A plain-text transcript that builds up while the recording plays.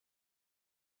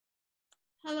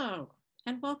Hello,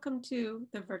 and welcome to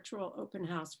the virtual open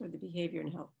house for the Behavior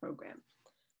and Health Program.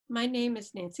 My name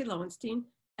is Nancy Lowenstein,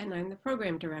 and I'm the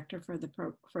Program Director for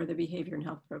the Behavior and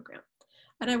Health Program.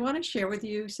 And I want to share with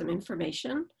you some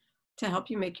information to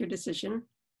help you make your decision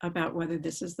about whether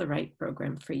this is the right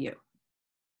program for you.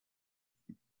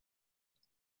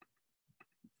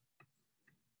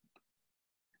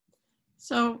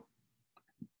 So,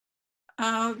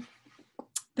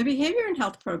 the Behavior and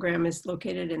Health Program is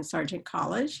located in Sargent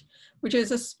College, which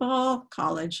is a small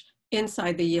college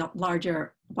inside the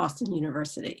larger Boston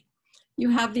University. You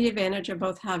have the advantage of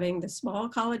both having the small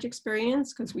college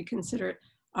experience, because we consider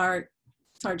our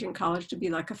Sargent College to be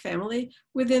like a family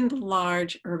within the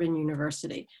large urban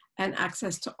university, and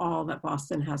access to all that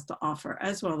Boston has to offer,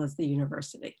 as well as the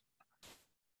university.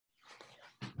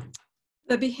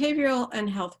 The Behavioral and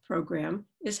Health Program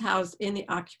is housed in the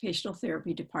Occupational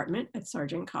Therapy Department at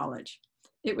Sargent College.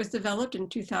 It was developed in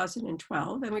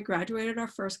 2012, and we graduated our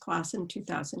first class in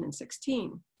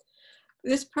 2016.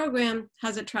 This program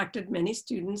has attracted many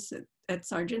students at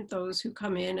Sargent, those who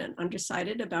come in and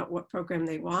undecided about what program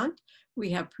they want.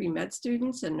 We have pre-med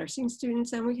students and nursing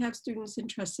students, and we have students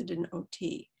interested in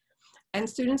OT. And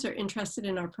students are interested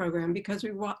in our program because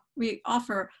we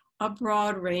offer a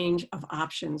broad range of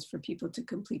options for people to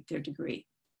complete their degree.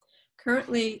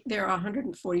 Currently, there are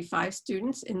 145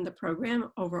 students in the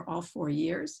program over all 4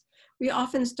 years. We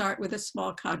often start with a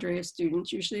small cadre of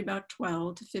students, usually about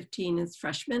 12 to 15 as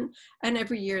freshmen, and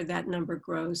every year that number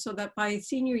grows, so that by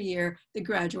senior year, the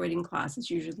graduating class is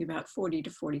usually about 40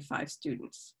 to 45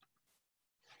 students.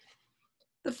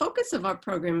 The focus of our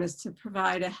program is to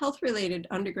provide a health-related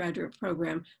undergraduate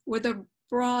program with a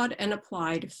broad and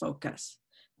applied focus.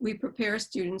 We prepare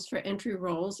students for entry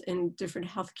roles in different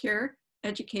healthcare,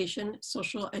 education,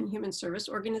 social, and human service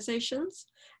organizations.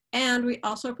 And we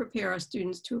also prepare our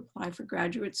students to apply for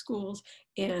graduate schools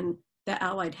in the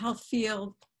allied health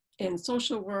field, in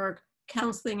social work,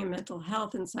 counseling and mental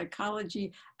health and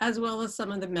psychology, as well as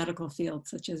some of the medical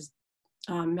fields, such as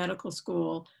medical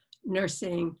school,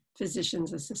 nursing,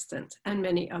 physician's assistant, and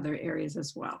many other areas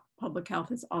as well. Public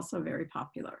health is also very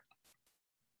popular.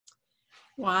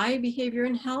 Why behavior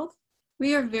and health?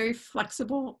 We are a very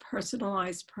flexible,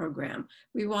 personalized program.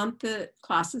 We want the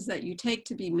classes that you take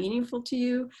to be meaningful to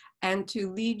you and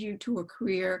to lead you to a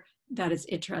career that is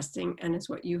interesting and is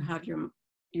what you have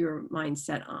your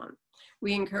mindset on.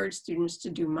 We encourage students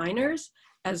to do minors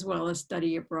as well as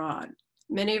study abroad.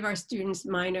 Many of our students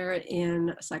minor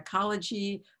in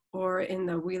psychology or in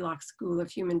the Wheelock School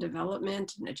of Human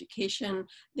Development and Education.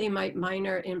 They might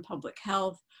minor in public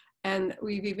health. And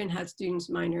we've even had students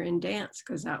minor in dance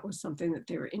because that was something that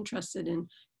they were interested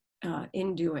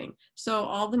in doing. So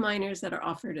all the minors that are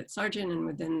offered at Sargent and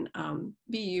within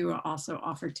BU are also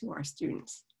offered to our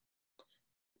students.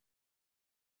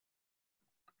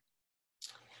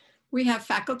 We have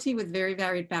faculty with very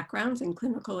varied backgrounds and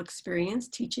clinical experience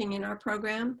teaching in our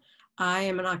program. I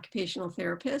am an occupational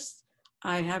therapist.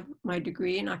 I have my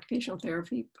degree in occupational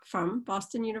therapy from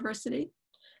Boston University.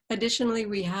 Additionally,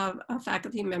 we have a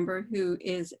faculty member who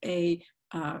is a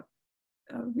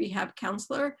rehab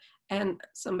counselor and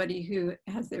somebody who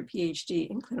has their PhD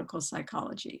in clinical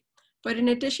psychology. But in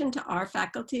addition to our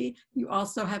faculty, you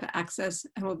also have access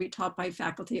and will be taught by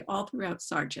faculty all throughout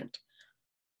Sargent.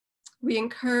 We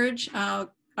encourage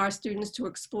our students to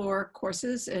explore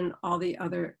courses in all the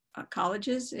other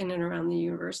colleges in and around the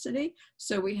university.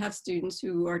 So we have students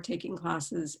who are taking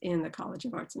classes in the College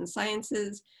of Arts and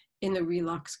Sciences, in the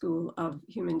Wheelock School of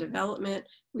Human Development.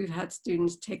 We've had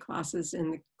students take classes in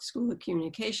the School of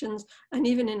Communications and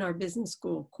even in our business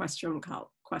school,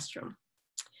 Questrom.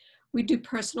 We do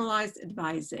personalized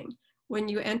advising. When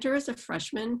you enter as a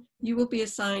freshman, you will be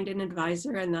assigned an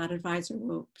advisor, and that advisor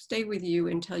will stay with you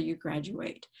until you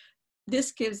graduate.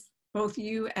 This gives both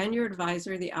you and your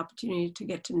advisor the opportunity to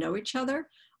get to know each other,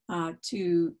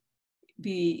 to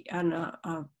be on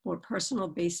a more personal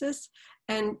basis.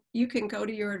 And you can go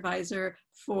to your advisor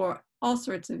for all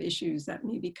sorts of issues that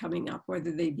may be coming up,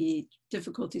 whether they be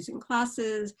difficulties in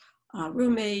classes,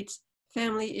 roommates,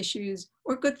 family issues,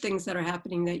 or good things that are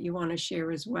happening that you want to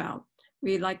share as well.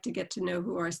 We like to get to know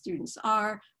who our students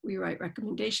are. We write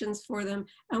recommendations for them,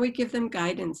 and we give them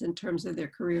guidance in terms of their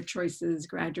career choices,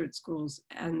 graduate schools,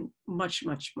 and much,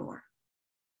 much more.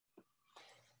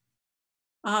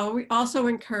 We also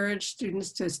encourage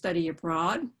students to study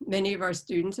abroad. Many of our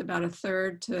students, about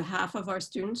 1/3 to half of our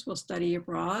students, will study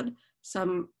abroad.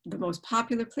 The most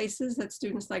popular places that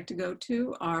students like to go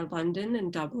to are London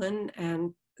and Dublin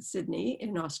and Sydney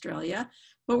in Australia.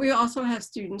 But we also have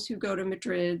students who go to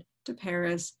Madrid, to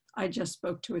Paris. I just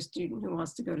spoke to a student who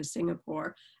wants to go to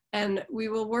Singapore. And we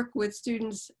will work with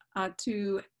students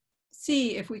to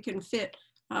see if we can fit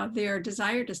their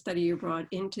desire to study abroad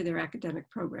into their academic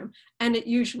program. And it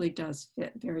usually does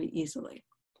fit very easily.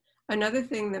 Another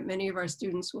thing that many of our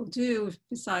students will do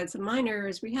besides a minor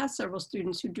is we have several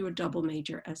students who do a double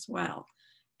major as well.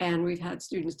 And we've had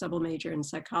students double major in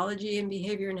psychology and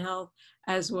behavior and health,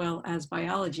 as well as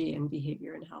biology and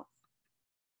behavior and health.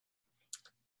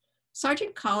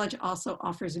 Sargent College also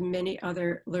offers many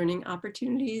other learning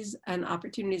opportunities and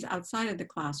opportunities outside of the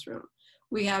classroom.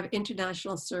 We have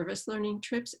international service learning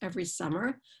trips every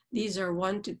summer. These are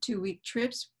 1 to 2 week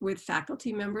trips with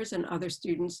faculty members and other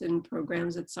students in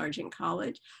programs at Sargent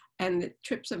College. And the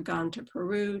trips have gone to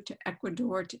Peru, to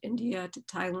Ecuador, to India, to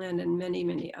Thailand, and many,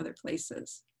 many other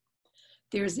places.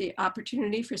 There's the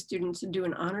opportunity for students to do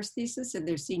an honors thesis in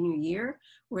their senior year,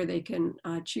 where they can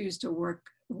choose to work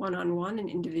one-on-one and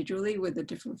individually with a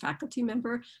different faculty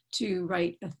member to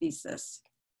write a thesis.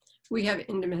 We have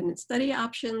independent study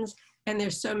options, and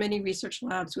there's so many research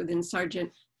labs within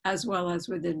Sargent as well as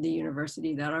within the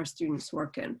university that our students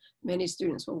work in. Many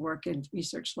students will work in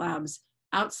research labs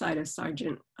outside of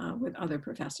Sargent with other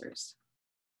professors.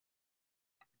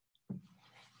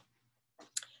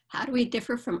 How do we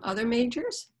differ from other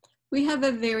majors? We have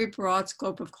a very broad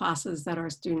scope of classes that our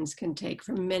students can take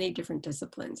from many different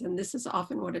disciplines, and this is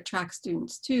often what attracts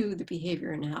students to the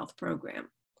Behavior and Health program.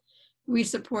 We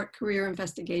support career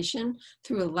investigation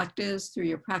through electives, through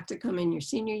your practicum in your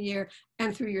senior year,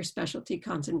 and through your specialty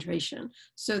concentration,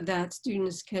 so that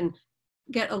students can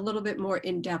get a little bit more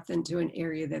in depth into an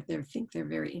area that they think they're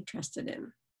very interested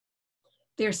in.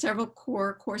 There are several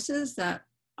core courses that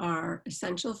are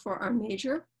essential for our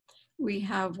major. We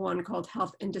have one called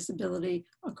Health and Disability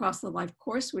Across the Life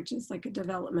course, which is like a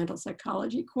developmental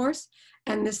psychology course.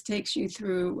 And this takes you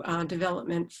through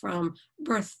development from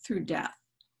birth through death.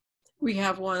 We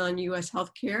have one on US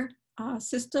healthcare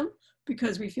system,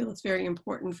 because we feel it's very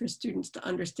important for students to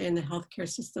understand the healthcare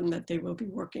system that they will be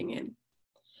working in.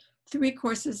 3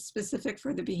 courses specific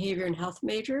for the behavior and health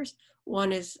majors.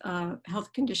 One is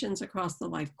health conditions across the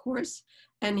life course.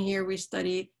 And here we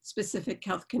study specific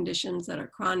health conditions that are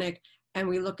chronic, and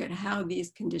we look at how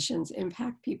these conditions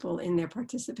impact people in their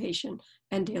participation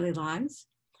and daily lives.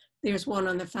 There's one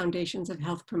on the foundations of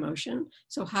health promotion.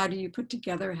 So how do you put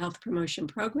together a health promotion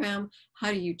program?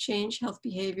 How do you change health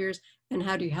behaviors? And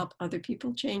how do you help other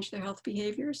people change their health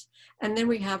behaviors? And then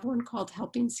we have one called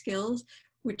Helping Skills,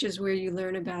 which is where you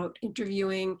learn about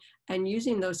interviewing and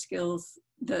using those skills,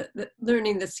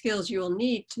 learning the skills you will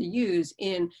need to use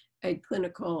in a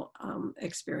clinical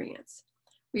experience.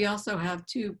 We also have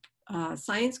 2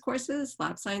 science courses,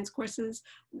 lab science courses,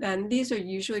 and these are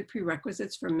usually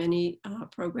prerequisites for many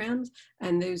programs,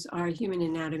 and those are human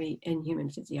anatomy and human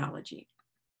physiology.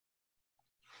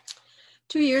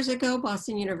 2 years ago,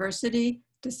 Boston University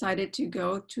decided to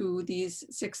go to these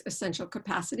 6 essential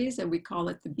capacities, and we call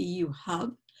it the BU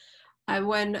Hub. And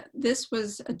when this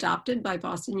was adopted by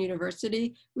Boston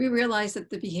University, we realized that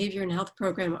the behavior and health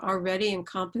program already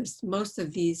encompassed most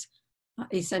of these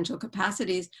essential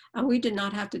capacities, and we did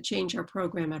not have to change our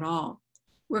program at all.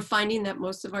 We're finding that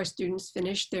most of our students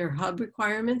finish their hub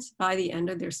requirements by the end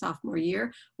of their sophomore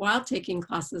year while taking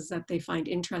classes that they find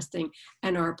interesting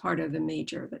and are a part of the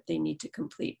major that they need to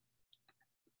complete.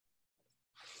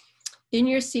 In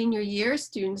your senior year,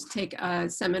 students take a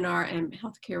seminar and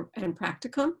healthcare and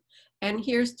practicum, and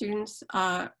here students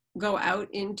go out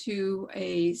into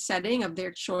a setting of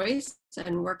their choice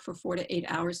and work for 4 to 8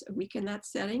 hours a week in that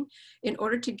setting in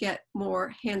order to get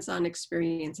more hands-on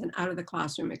experience and out of the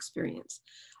classroom experience.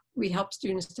 We help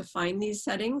students to find these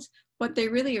settings, but they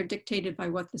really are dictated by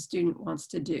what the student wants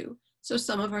to do. So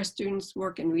some of our students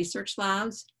work in research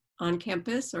labs on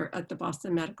campus or at the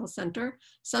Boston Medical Center.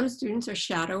 Some students are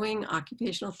shadowing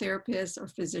occupational therapists or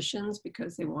physicians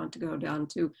because they want to go down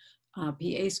to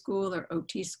PA school or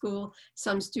OT school.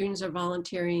 Some students are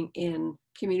volunteering in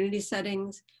community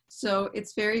settings. So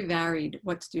it's very varied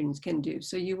what students can do.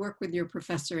 So you work with your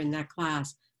professor in that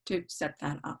class to set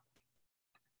that up.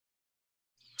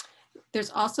 There's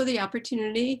also the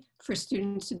opportunity for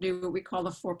students to do what we call the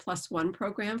 4+1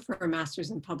 program for a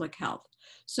master's in public health.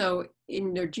 So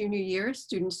in their junior year,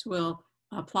 students will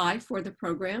apply for the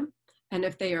program. And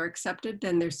if they are accepted,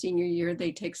 then their senior year,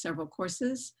 they take several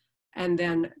courses. And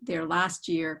then their last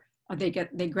year, they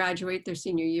graduate their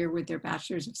senior year with their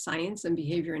Bachelor's of Science in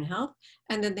Behavior and Health.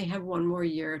 And then they have 1 more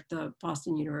year at the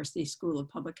Boston University School of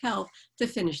Public Health to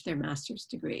finish their master's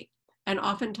degree. And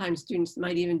oftentimes students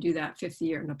might even do that 5th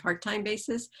year on a part-time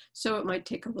basis, so it might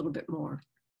take a little bit more.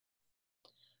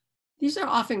 These are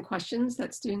often questions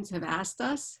that students have asked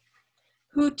us.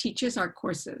 Who teaches our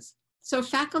courses? So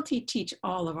faculty teach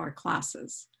all of our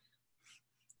classes.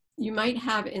 You might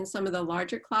have in some of the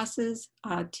larger classes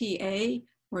a TA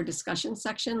or discussion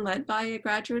section led by a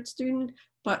graduate student,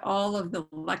 but all of the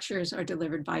lectures are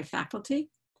delivered by faculty.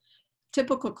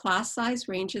 Typical class size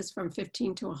ranges from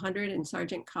 15 to 100 in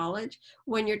Sargent College.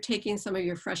 When you're taking some of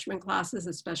your freshman classes,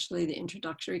 especially the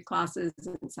introductory classes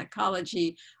in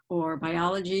psychology or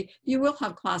biology, you will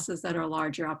have classes that are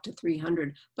larger, up to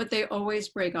 300, but they always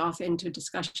break off into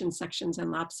discussion sections and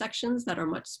lab sections that are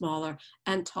much smaller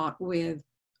and taught with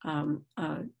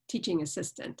a teaching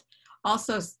assistant.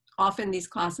 Also, often these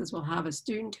classes will have a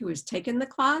student who has taken the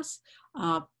class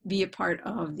be a part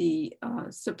of the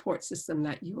support system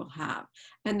that you will have.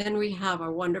 And then we have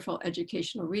a wonderful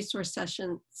educational resource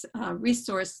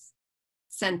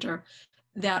center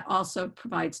that also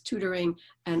provides tutoring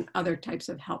and other types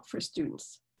of help for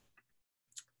students.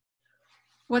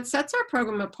 What sets our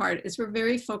program apart is we're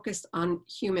very focused on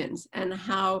humans and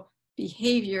how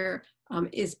behavior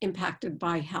is impacted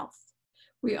by health.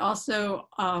 We also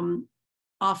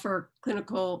offer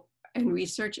clinical and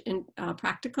research in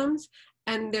practicums,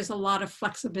 and there's a lot of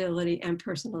flexibility and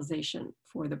personalization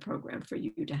for the program for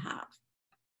you to have.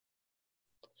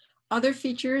 Other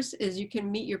features is you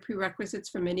can meet your prerequisites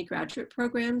for many graduate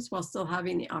programs while still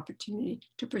having the opportunity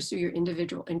to pursue your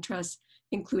individual interests,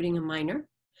 including a minor.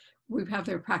 We have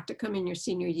their practicum in your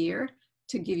senior year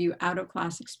to give you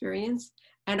out-of-class experience,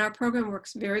 and our program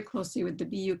works very closely with the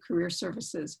BU Career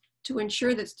Services to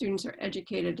ensure that students are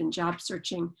educated in job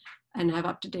searching and have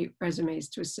up-to-date resumes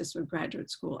to assist with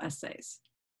graduate school essays.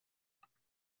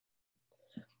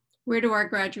 Where do our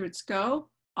graduates go?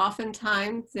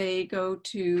 Oftentimes they go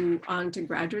on to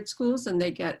graduate schools and they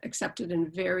get accepted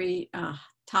in very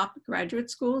top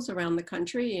graduate schools around the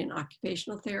country in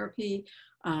occupational therapy,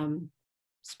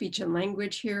 speech and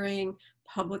language hearing,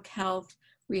 public health.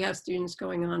 We have students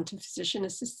going on to physician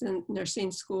assistant,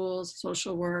 nursing schools,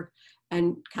 social work,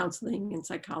 and counseling and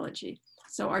psychology.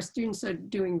 So our students are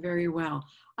doing very well.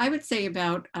 I would say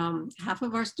about half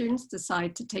of our students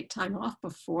decide to take time off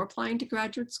before applying to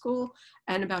graduate school,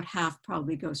 and about half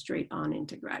probably go straight on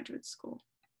into graduate school.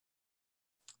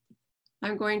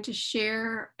 I'm going to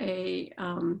share a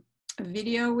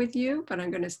video with you, but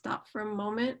I'm going to stop for a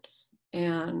moment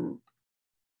and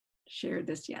share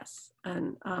this, yes.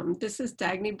 And this is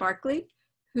Dagny Barkley,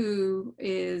 who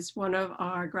is one of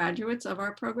our graduates of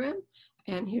our program.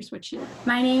 And here's what she did.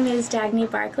 My name is Dagny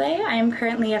Barkley. I am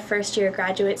currently a first-year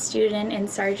graduate student in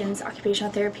Sargent's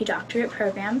Occupational Therapy Doctorate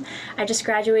Program. I just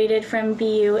graduated from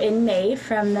BU in May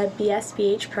from the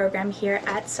BSBH program here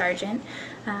at Sargent.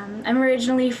 I'm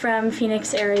originally from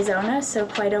Phoenix, Arizona, so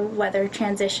quite a weather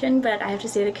transition, but I have to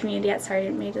say the community at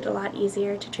Sargent made it a lot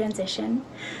easier to transition.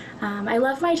 I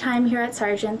love my time here at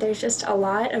Sargent. There's just a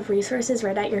lot of resources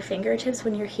right at your fingertips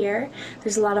when you're here.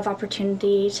 There's a lot of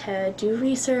opportunity to do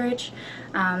research,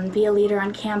 be a leader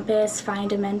on campus,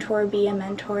 find a mentor, be a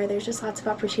mentor. There's just lots of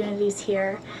opportunities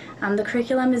here. The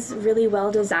curriculum is really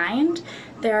well designed.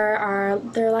 There are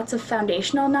lots of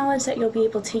foundational knowledge that you'll be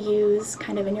able to use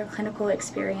kind of in your clinical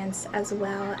experience, as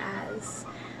well as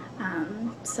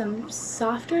some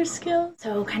softer skills.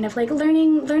 So kind of like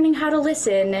learning how to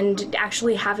listen and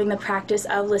actually having the practice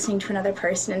of listening to another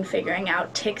person and figuring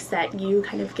out tics that you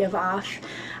kind of give off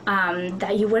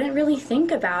that you wouldn't really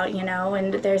think about, you know,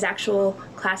 and there's actual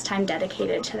class time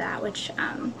dedicated to that, which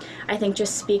I think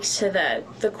just speaks to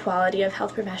the quality of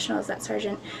health professionals that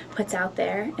Sargent puts out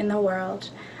there in the world.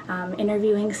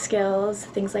 Interviewing skills,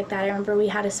 things like that. I remember we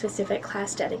had a specific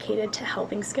class dedicated to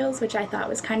helping skills, which I thought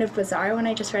was kind of bizarre when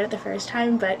I just read it the first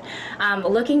time, but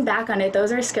looking back on it,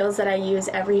 those are skills that I use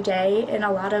every day in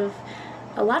a lot of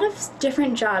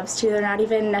different jobs too. They're not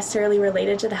even necessarily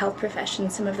related to the health profession.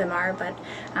 Some of them are, but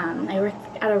I work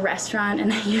at a restaurant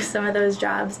and I use some of those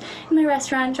jobs in my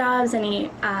restaurant jobs, or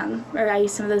I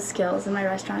use some of those skills in my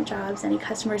restaurant jobs, any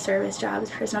customer service jobs,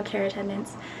 personal care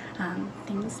attendants,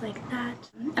 things like that.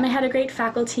 And I had a great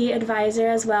faculty advisor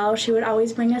as well. She would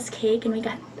always bring us cake, and we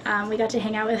got to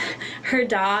hang out with her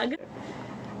dog.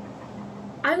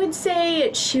 I would say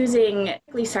choosing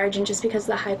Sargent just because of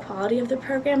the high quality of the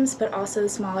programs, but also the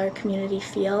smaller community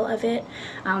feel of it.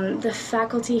 The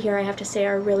faculty here, I have to say,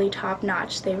 are really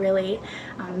top-notch. They really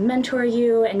mentor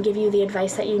you and give you the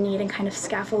advice that you need and kind of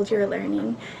scaffold your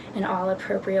learning in all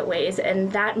appropriate ways.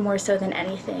 And that, more so than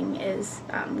anything, is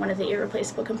one of the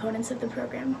irreplaceable components of the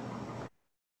program.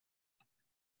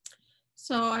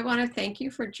 So I want to thank you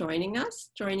for joining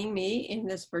me in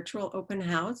this virtual open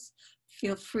house.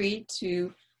 Feel free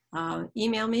to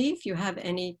email me if you have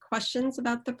any questions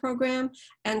about the program,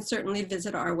 and certainly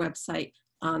visit our website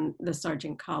on the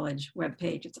Sargent College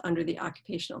webpage. It's under the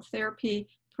Occupational Therapy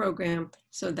program,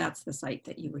 so that's the site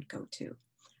that you would go to.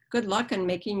 Good luck in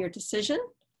making your decision.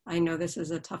 I know this is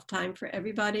a tough time for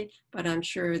everybody, but I'm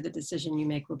sure the decision you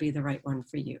make will be the right one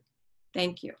for you.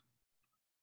 Thank you.